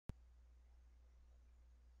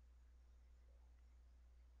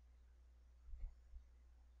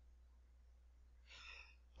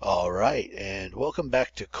All right, and welcome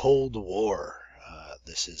back to Cold War.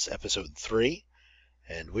 This is episode 3,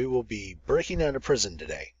 and we will be breaking out of prison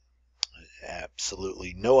today.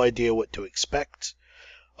 Absolutely no idea what to expect,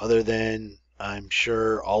 other than I'm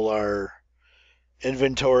sure all our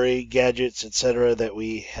inventory, gadgets, etc. that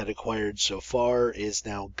we had acquired so far is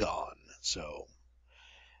now gone. So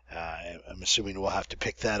I'm assuming we'll have to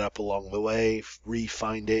pick that up along the way,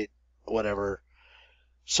 re-find it, whatever.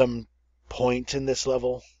 Some point in this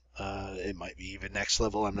level. It might be even next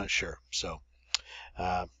level, I'm not sure. So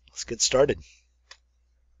let's get started.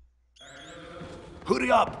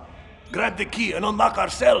 Hurry up! Grab the key and unlock our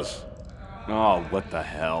cells! Oh, what the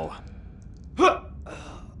hell? Huh!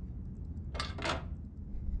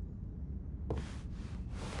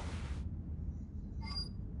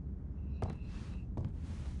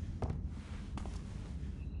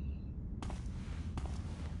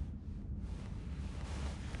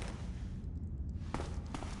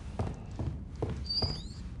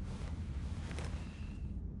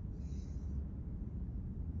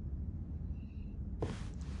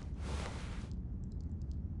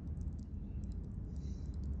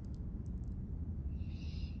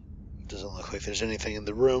 Doesn't look like there's anything in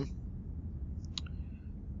the room.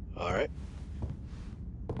 All right.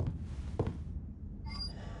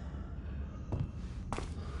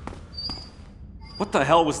 What the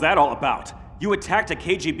hell was that all about? You attacked a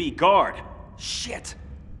KGB guard. Shit.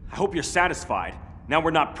 I hope you're satisfied. Now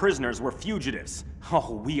we're not prisoners, we're fugitives.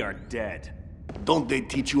 Oh, we are dead. Don't they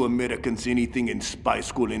teach you Americans anything in spy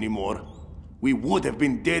school anymore? We would have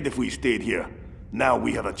been dead if we stayed here. Now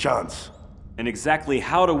we have a chance. And exactly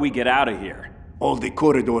how do we get out of here? All the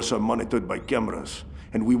corridors are monitored by cameras,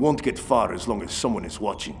 and we won't get far as long as someone is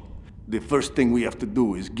watching. The first thing we have to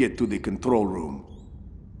do is get to the control room.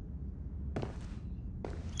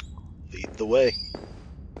 Lead the way.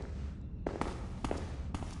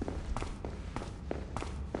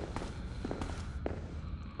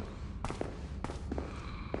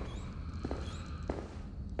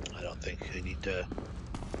 I don't think I need to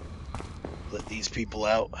let these people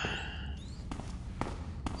out.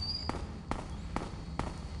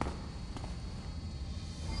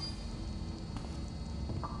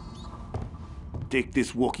 Take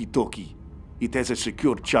this walkie-talkie. It has a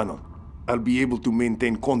secure channel. I'll be able to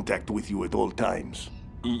maintain contact with you at all times.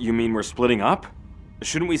 You mean we're splitting up?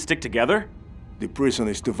 Shouldn't we stick together? The prison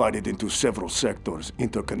is divided into several sectors,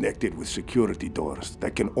 interconnected with security doors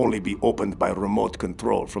that can only be opened by remote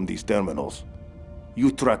control from these terminals.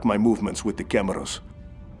 You track my movements with the cameras.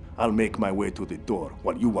 I'll make my way to the door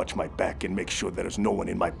while you watch my back and make sure there is no one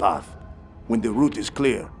in my path. When the route is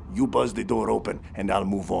clear, you buzz the door open and I'll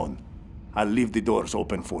move on. I'll leave the doors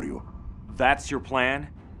open for you. That's your plan?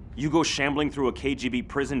 You go shambling through a KGB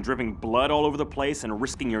prison, dripping blood all over the place and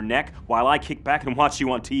risking your neck while I kick back and watch you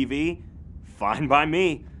on TV? Fine by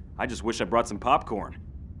me. I just wish I brought some popcorn.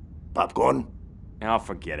 Popcorn? I'll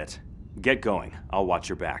forget it. Get going. I'll watch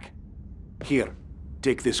your back. Here,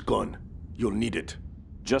 take this gun. You'll need it.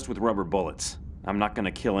 Just with rubber bullets. I'm not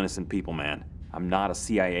gonna kill innocent people, man. I'm not a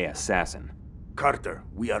CIA assassin. Carter,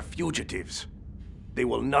 we are fugitives. They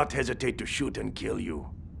will not hesitate to shoot and kill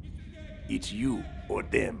you. It's you or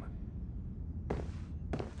them.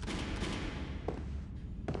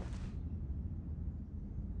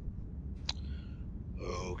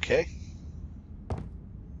 Okay.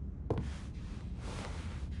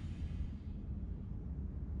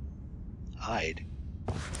 Hide.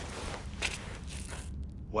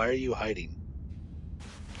 Why are you hiding?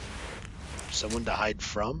 Someone to hide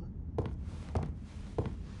from?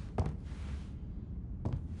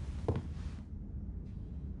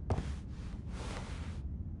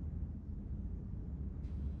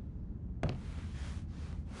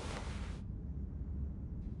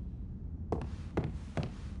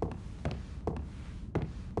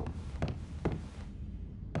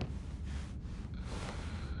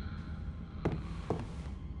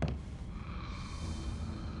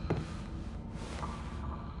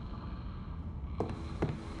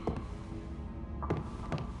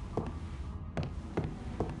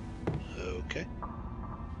 Okay.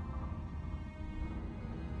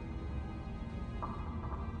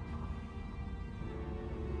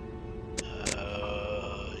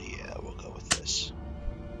 Yeah, we'll go with this.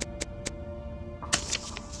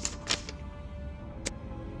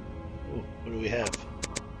 Ooh, what do we have?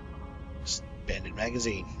 Expanded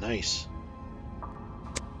magazine. Nice.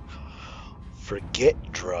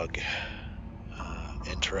 Forget drug.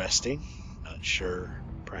 Interesting. Not sure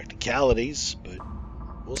practicalities, but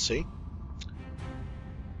we'll see.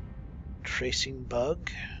 Tracing bug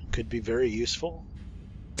could be very useful.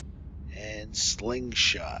 And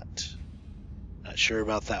slingshot. Not sure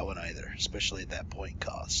about that one either, especially at that point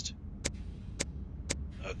cost.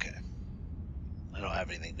 Okay. I don't have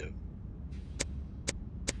anything to...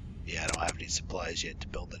 Yeah, I don't have any supplies yet to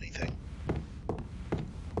build anything.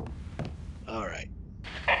 Alright.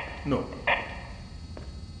 No.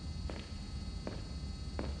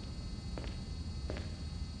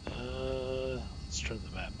 Let's turn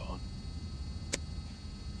the map on.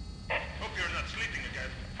 Hope you're not sleeping again.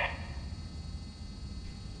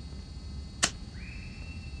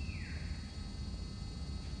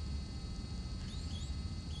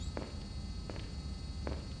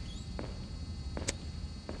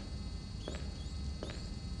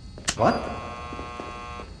 What?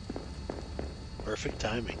 Perfect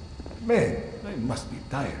timing. Man, I must be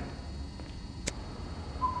tired.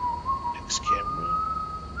 Next camera.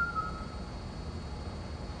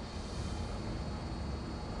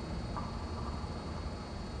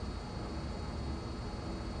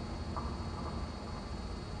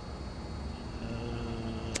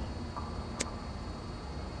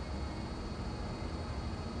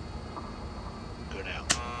 Go now.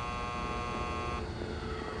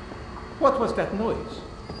 What was that noise?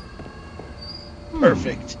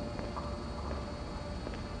 Perfect.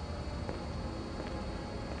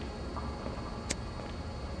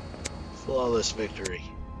 Flawless victory.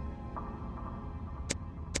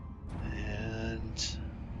 And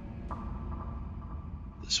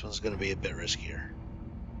this one's going to be a bit riskier.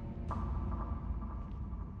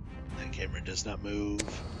 That camera does not move.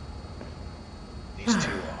 These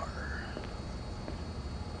two are.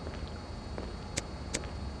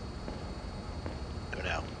 Go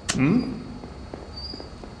now.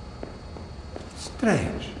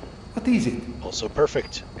 Strange. What is it? Also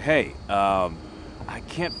perfect. Hey, I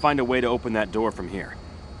can't find a way to open that door from here.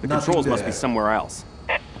 The Nothing controls must be there. somewhere else.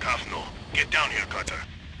 Kafno, get down here, Cutter.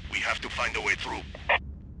 We have to find a way through.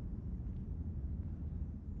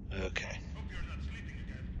 Okay. Hope you're not sleeping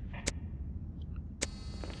again.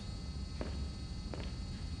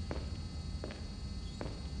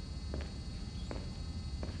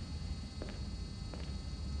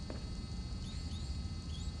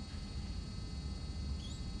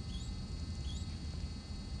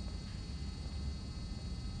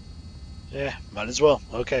 Yeah, might as well.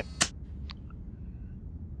 Okay.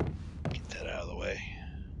 Get that out of the way.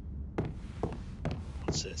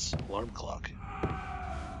 What's this? Alarm clock.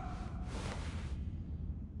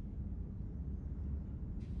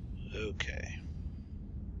 Okay.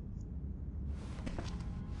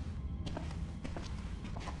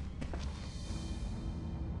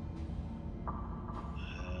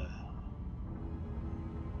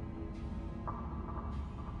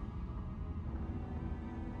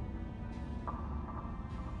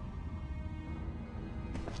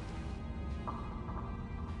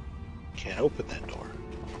 Can't open that door.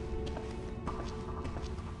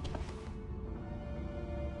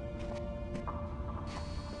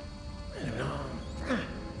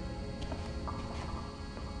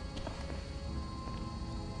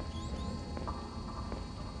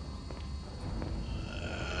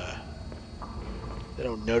 They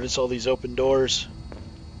don't notice all these open doors.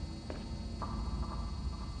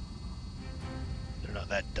 They're not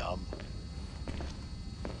that dumb.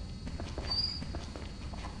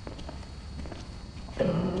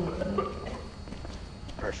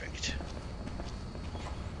 Perfect.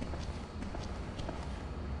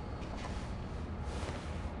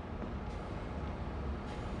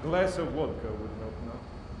 Glass of vodka would help now.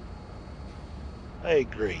 I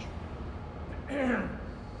agree. Need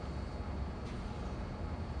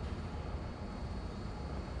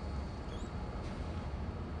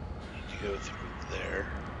to go through there.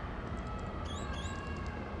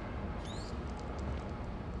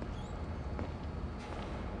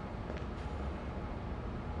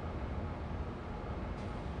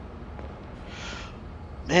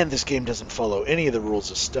 Man, this game doesn't follow any of the rules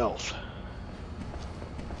of stealth.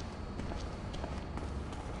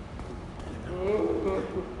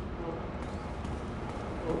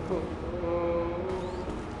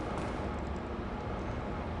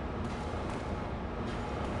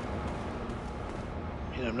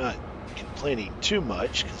 I mean, I'm not complaining too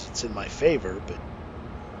much because it's in my favor, but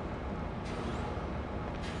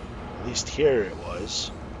at least here it was.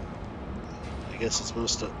 I guess it's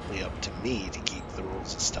mostly up to me to keep the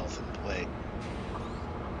rules of stealth in play.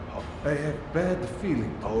 I have bad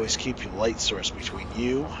feeling. Always keep your light source between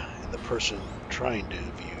you and the person trying to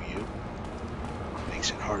view you. Makes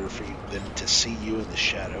it harder for them to see you in the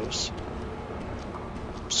shadows.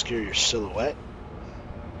 Obscure your silhouette.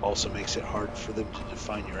 Also makes it hard for them to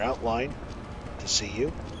define your outline to see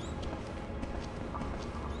you.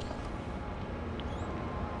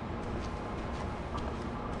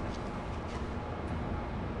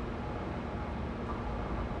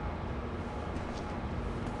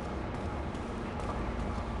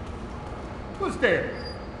 Who's there?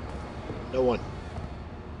 No one.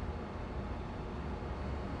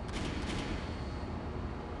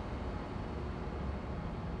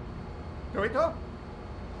 Dorito?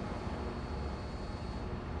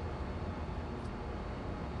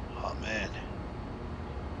 Oh man.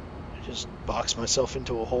 I just boxed myself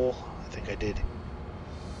into a hole. I think I did.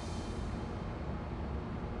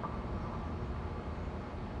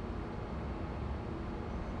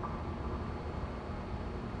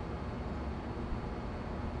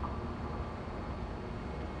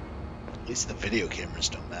 At least the video cameras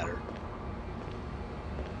don't matter.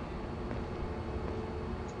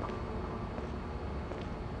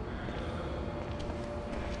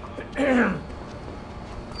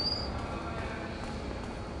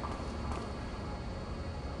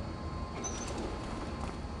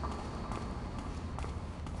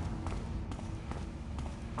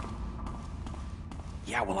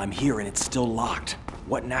 Yeah, well, I'm here and it's still locked.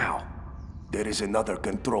 What now? There is another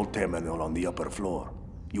control terminal on the upper floor.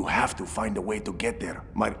 You have to find a way to get there.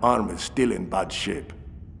 My arm is still in bad shape.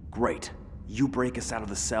 Great. You break us out of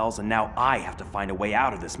the cells and now I have to find a way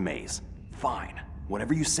out of this maze. Fine.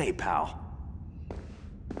 Whatever you say, pal.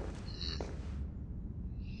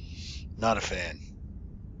 Not a fan.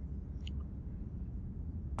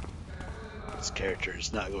 This character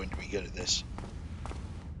is not going to be good at this.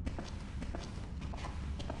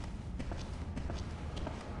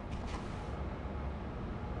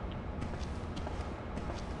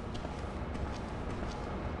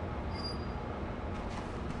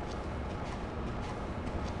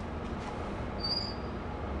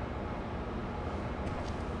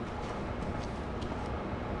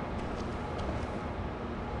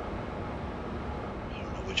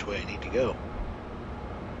 Which way I need to go.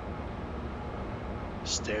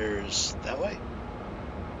 Stairs that way?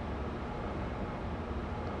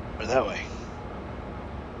 Or that way?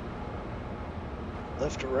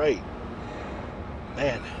 Left or right?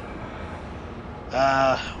 Man.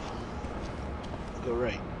 Go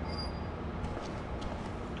right.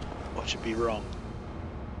 Watch it be wrong.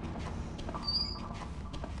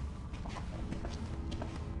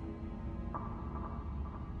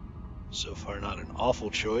 So far, not an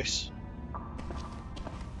awful choice.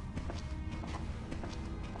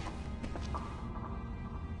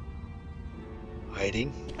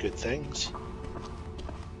 Hiding, good things.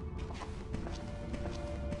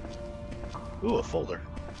 Ooh, a folder.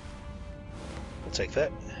 I'll take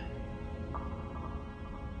that.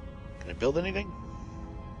 Can I build anything?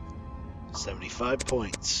 75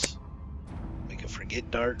 points. Make a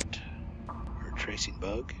forget dart or a tracing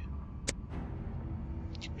bug.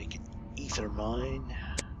 Make an ether mine.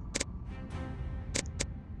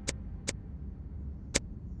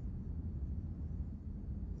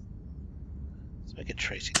 Let's make a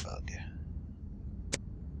tracing bug.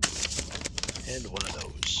 And one of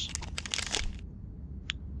those.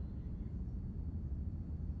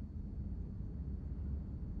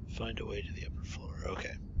 Find a way to the upper floor.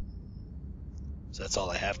 Okay. So that's all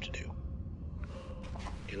I have to do.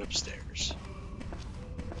 Get upstairs.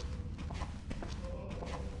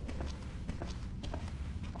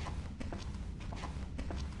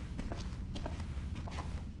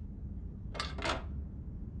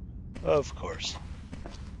 Of course.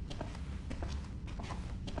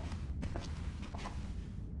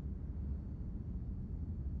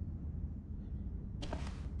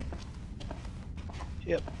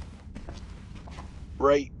 Yep.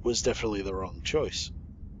 Right was definitely the wrong choice.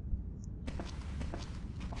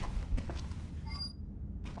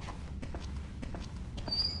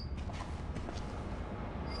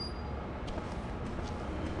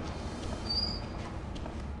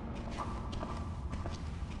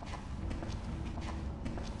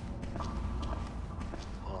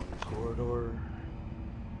 Long corridor.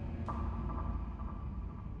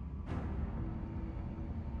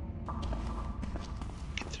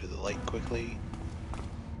 Get through the light quickly.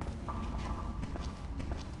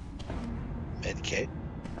 Medkit.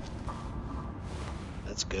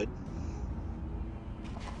 That's good.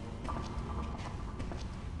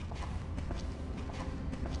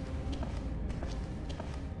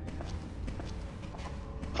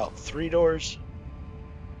 Oh, 3 doors.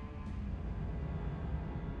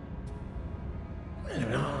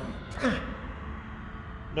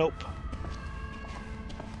 Nope.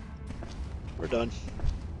 We're done.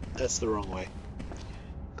 That's the wrong way.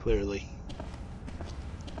 Clearly.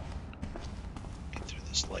 Get through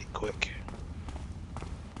this light quick.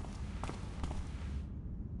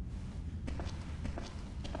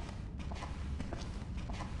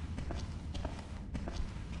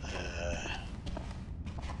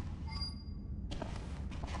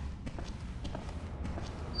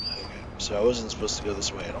 Okay, so So I wasn't supposed to go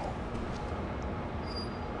this way at all.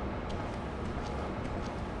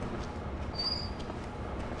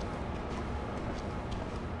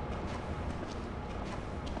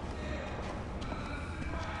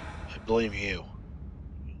 I blame you.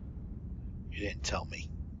 You didn't tell me.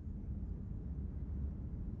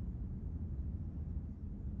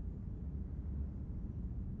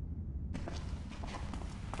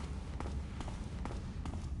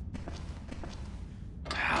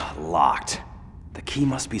 Locked. The key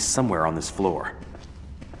must be somewhere on this floor.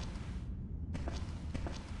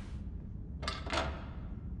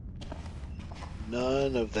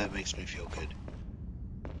 None of that makes me feel good.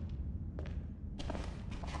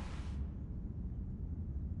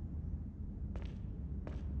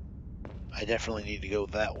 I definitely need to go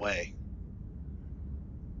that way.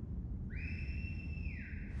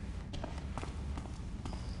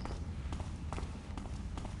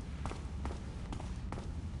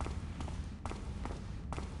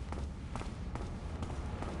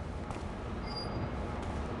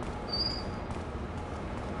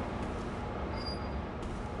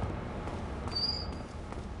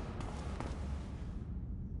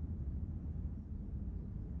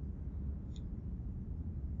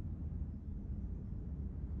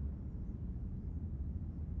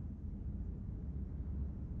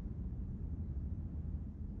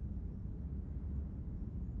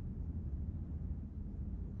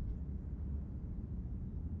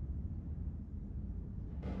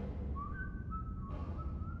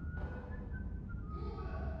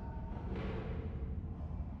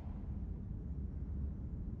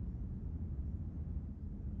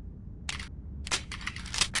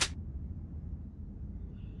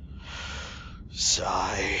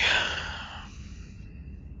 Sigh.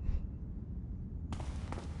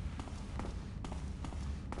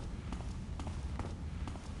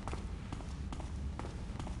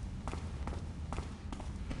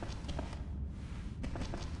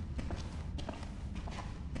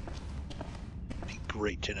 Be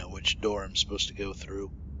great to know which door I'm supposed to go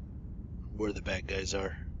through, where the bad guys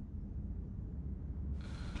are.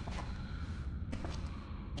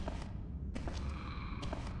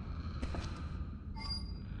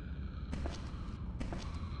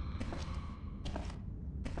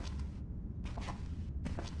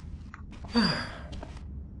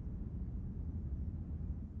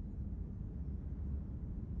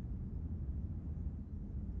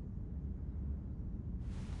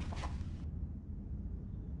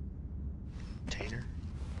 Container.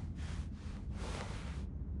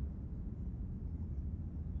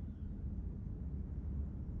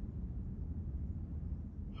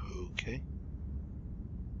 Okay.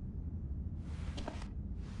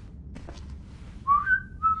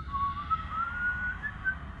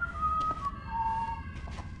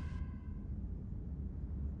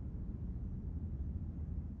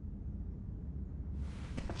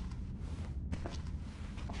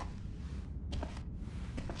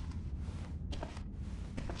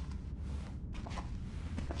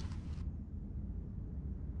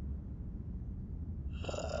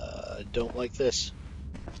 Don't like this.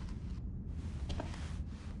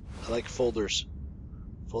 I like folders.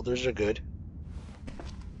 Folders are good.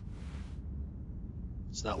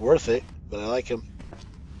 It's not worth it, but I like them.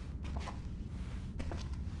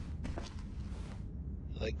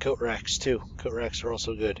 I like coat racks too. Coat racks are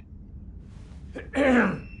also good.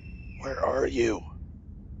 Where are you?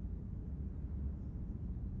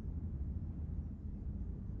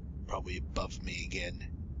 Probably above me again,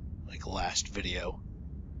 like last video.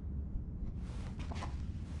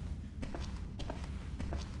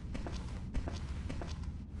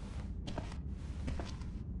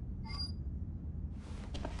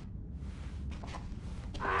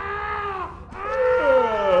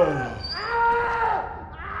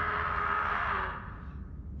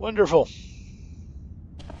 Wonderful.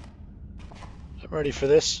 I'm ready for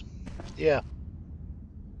this. Yeah.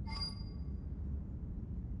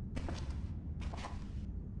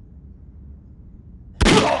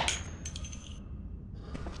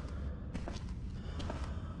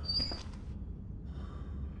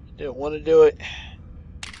 Didn't want to do it.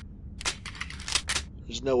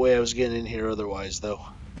 There's no way I was getting in here otherwise, though.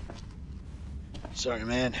 Sorry,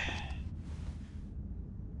 man.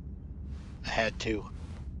 I had to.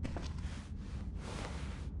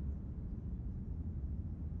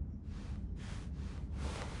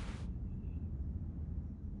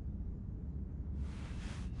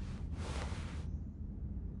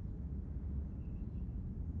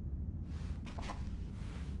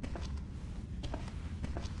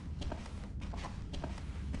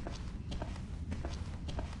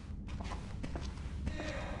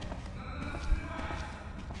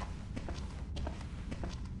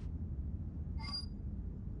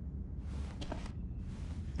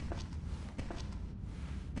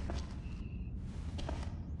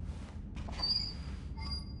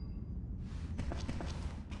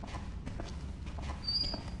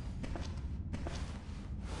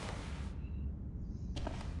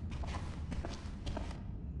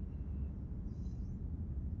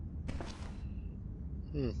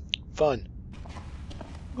 fun.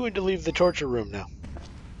 I'm going to leave the torture room now.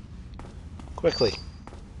 Quickly.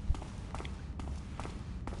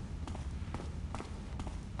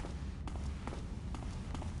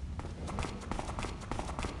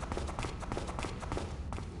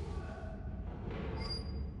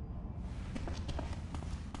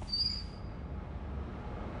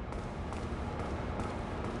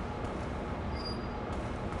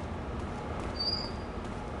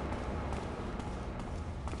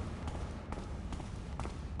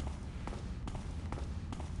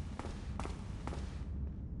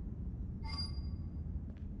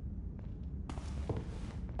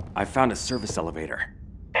 I found a service elevator.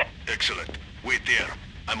 Excellent. Wait there.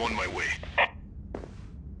 I'm on my way.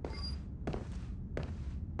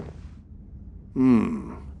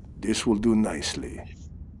 This will do nicely.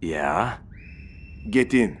 Yeah?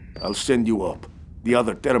 Get in. I'll send you up. The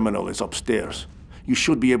other terminal is upstairs. You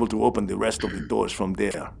should be able to open the rest of the doors from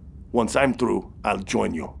there. Once I'm through, I'll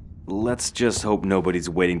join you. Let's just hope nobody's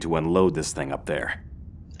waiting to unload this thing up there.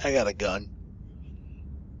 I got a gun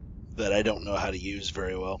that I don't know how to use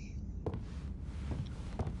very well.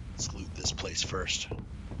 Let's loot this place first.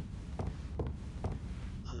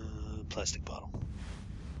 Plastic bottle.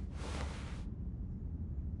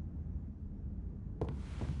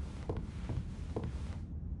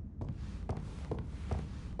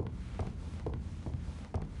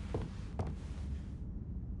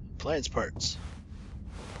 Appliance parts.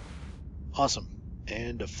 Awesome.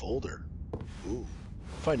 And a folder. Ooh.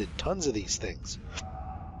 Finding tons of these things.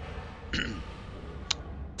 What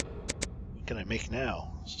can I make now?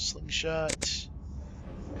 Slingshot.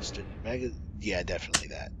 Yeah, definitely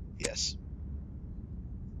that. Yes.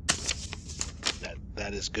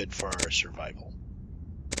 That is good for our survival.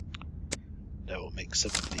 That will make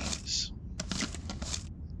some of these.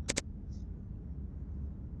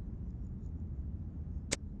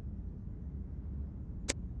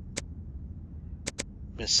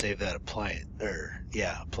 I'm gonna save that appliance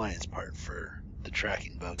part for the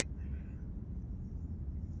tracking bug.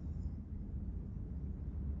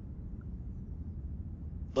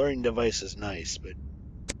 Learning device is nice, but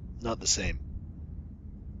not the same.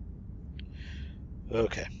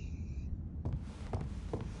 Okay.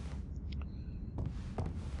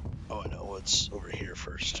 Oh, I know what's over here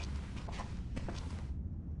first.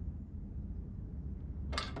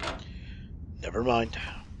 Never mind.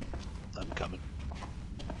 I'm coming.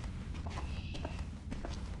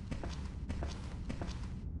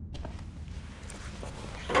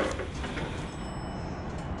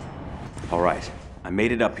 All right, I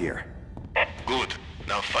made it up here. Good.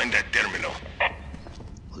 Now find that terminal.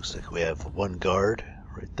 Looks like we have one guard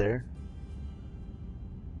right there.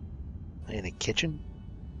 In a kitchen?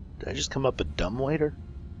 Did I just come up a dumbwaiter?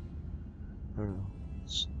 I don't know.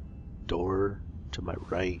 It's door to my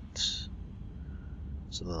right.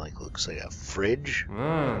 Something like looks like a fridge.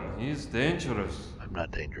 Man, he's dangerous. I'm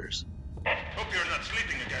not dangerous. Hope you're not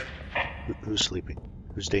sleeping again. Who's sleeping?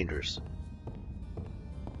 Who's dangerous?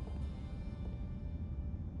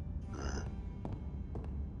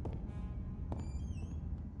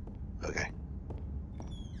 Okay.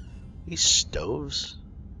 These stoves?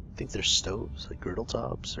 I think they're stoves, like girdle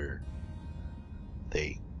tops, or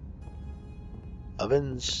they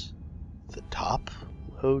ovens? The top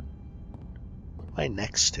load? What am I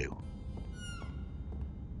next to?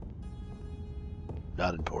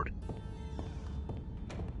 Not important.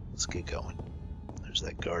 Let's get going. There's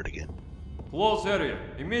that guard again. Close area,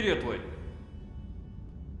 immediately.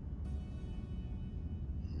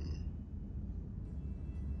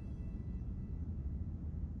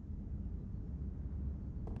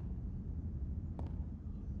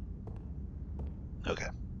 Okay.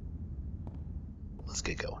 Let's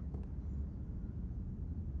get going.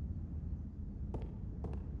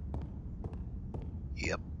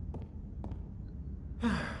 Yep.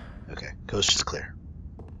 Okay, coast is clear.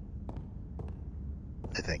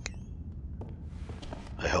 I think.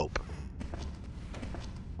 I hope.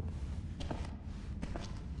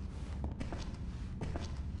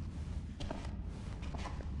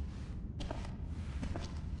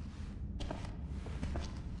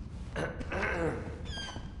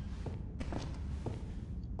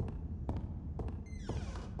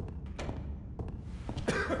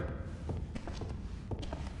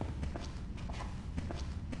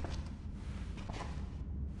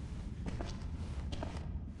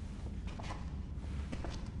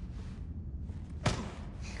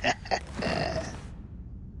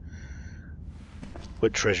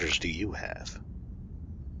 What treasures do you have?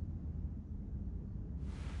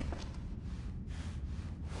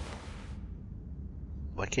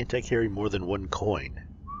 Why can't I carry more than one coin?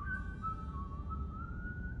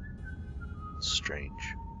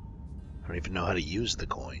 strange. I don't even know how to use the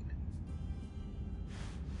coin.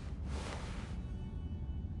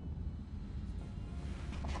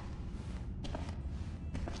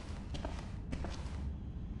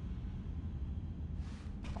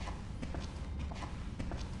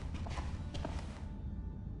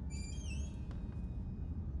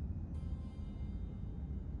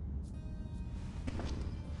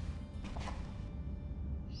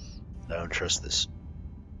 I don't trust this.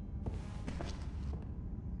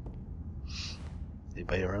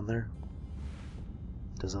 Anybody around there?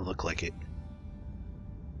 Doesn't look like it.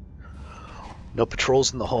 No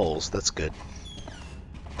patrols in the halls. That's good.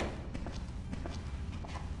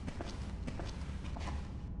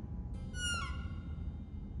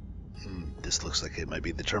 This looks like it might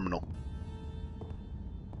be the terminal.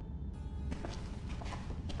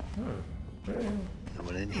 No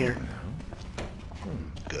one in here?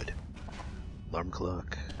 Good. Alarm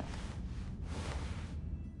clock.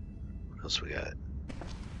 What else we got?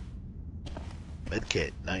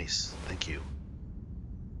 Medkit. Nice. Thank you.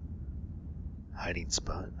 Hiding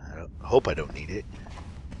spot. I hope I don't need it.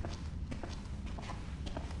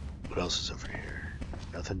 What else is over here?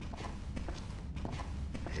 Nothing?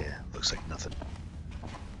 Yeah, looks like nothing.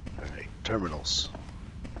 Alright, terminals.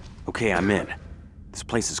 Okay, I'm in. This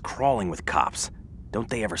place is crawling with cops. Don't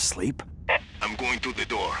they ever sleep? I'm going through the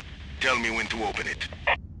door. Tell me when to open it.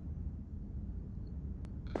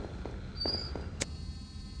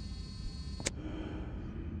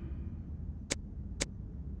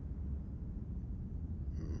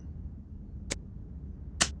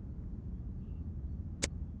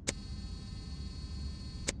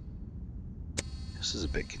 This is a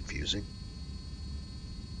bit confusing.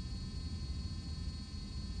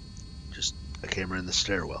 Just a camera in the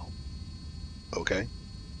stairwell. Okay.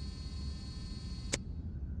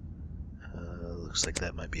 Looks like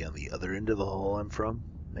that might be on the other end of the hall I'm from,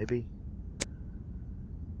 maybe?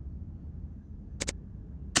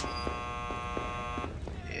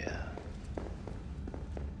 Yeah.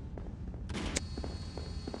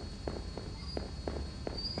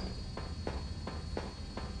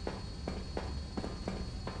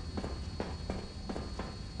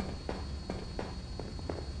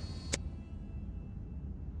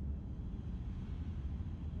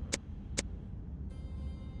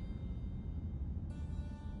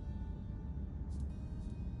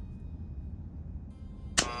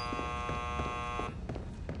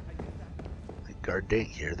 Guard didn't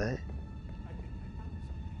hear that?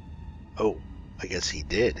 Oh, I guess he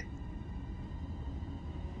did.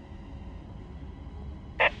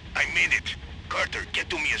 I made it. Carter, get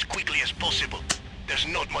to me as quickly as possible. There's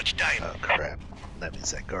not much time. Oh crap. That means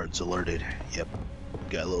that guard's alerted. Yep.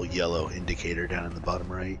 Got a little yellow indicator down in the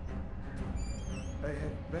bottom right. I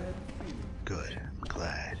have bad feelings. Good. I'm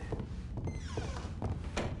glad.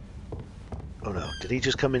 Oh no. Did he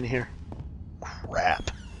just come in here? Crap.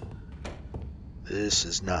 This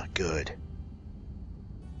is not good.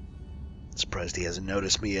 Surprised he hasn't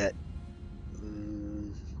noticed me yet.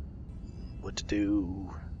 What to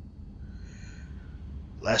do?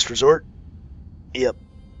 Last resort? Yep.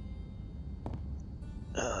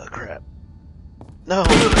 Crap. No,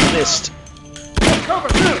 I missed.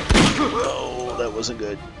 Oh, that wasn't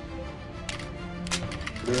good.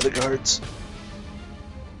 There are the guards.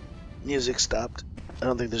 Music stopped. I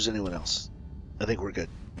don't think there's anyone else. I think we're good.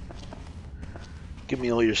 Give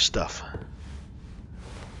me all your stuff.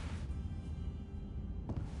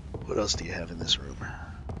 What else do you have in this room?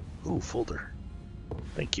 Ooh, folder.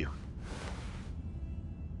 Thank you.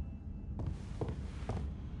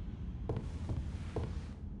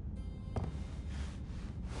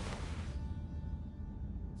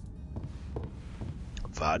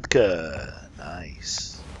 Vodka.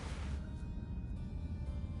 Nice.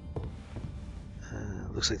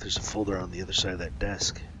 Looks like there's a folder on the other side of that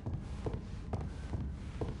desk.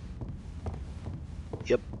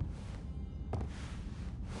 Yep.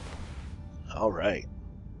 All right.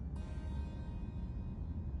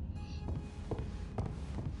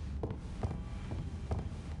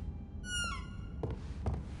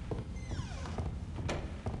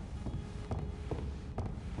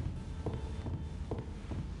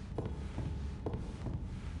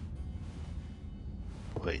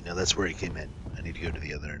 Wait, no, that's where he came in. I need to go to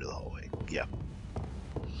the other end of the hallway. Yeah.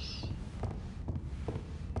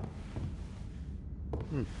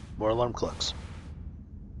 More alarm clocks.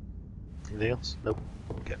 Anything else? Nope.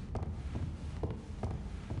 Okay.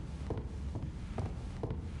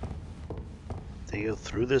 They go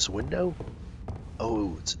through this window?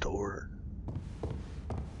 Oh, it's a door.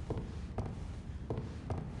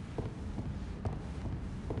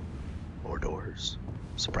 More doors.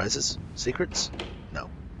 Surprises? Secrets? No.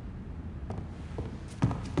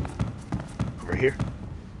 Over here?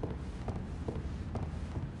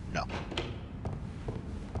 No.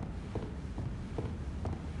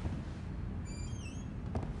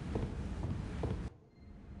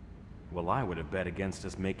 Well, I would have bet against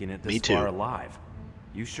us making it Me this too. far alive.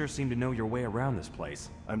 You sure seem to know your way around this place.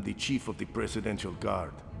 I'm the chief of the Presidential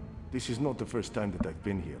Guard. This is not the first time that I've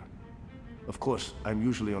been here. Of course, I'm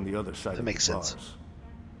usually on the other side That of makes the sense. bars.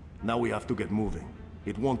 Now we have to get moving.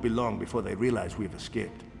 It won't be long before they realize we've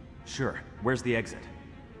escaped. Sure. Where's the exit?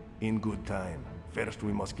 In good time. First,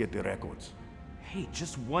 we must get the records. Hey,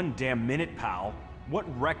 just one damn minute, pal. What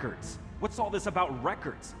records? What's all this about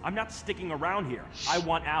records? I'm not sticking around here. I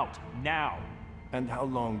want out. Now. And how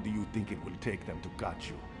long do you think it will take them to catch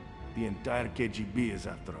you? The entire KGB is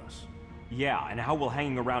after us. Yeah, and how will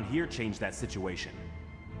hanging around here change that situation?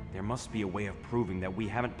 There must be a way of proving that we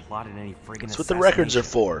haven't plotted any friggin' That's what the records are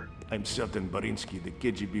for. I'm certain Barinsky, the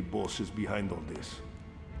KGB boss, is behind all this.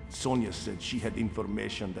 Sonia said she had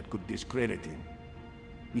information that could discredit him.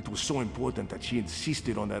 It was so important that she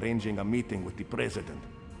insisted on arranging a meeting with the president.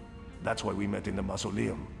 That's why we met in the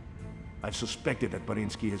mausoleum. I've suspected that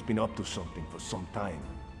Barinsky has been up to something for some time.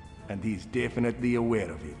 And he's definitely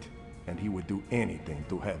aware of it. And he would do anything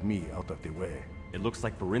to have me out of the way. It looks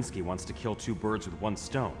like Barinsky wants to kill two birds with one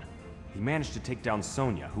stone. He managed to take down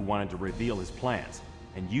Sonia, who wanted to reveal his plans,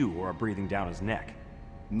 and you are breathing down his neck.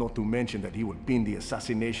 Not to mention that he would pin the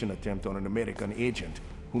assassination attempt on an American agent,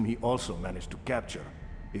 whom he also managed to capture.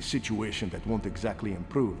 A situation that won't exactly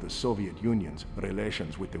improve the Soviet Union's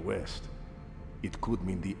relations with the West. It could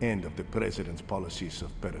mean the end of the president's policies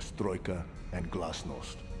of perestroika and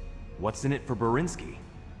glasnost. What's in it for Barinsky?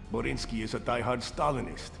 Borinsky is a die-hard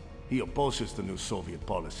Stalinist. He opposes the new Soviet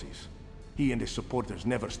policies. He and his supporters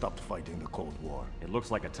never stopped fighting the Cold War. It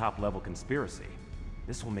looks like a top-level conspiracy.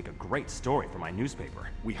 This will make a great story for my newspaper.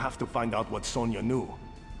 We have to find out what Sonia knew.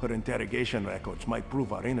 Her interrogation records might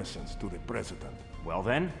prove our innocence to the president. Well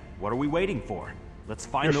then, what are we waiting for? Let's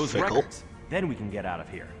find You're those fickle. records. Then we can get out of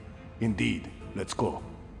here. Indeed. Let's go.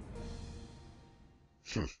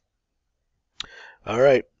 All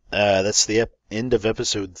right. That's the end of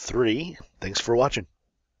episode 3. Thanks for watching.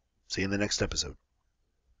 See you in the next episode.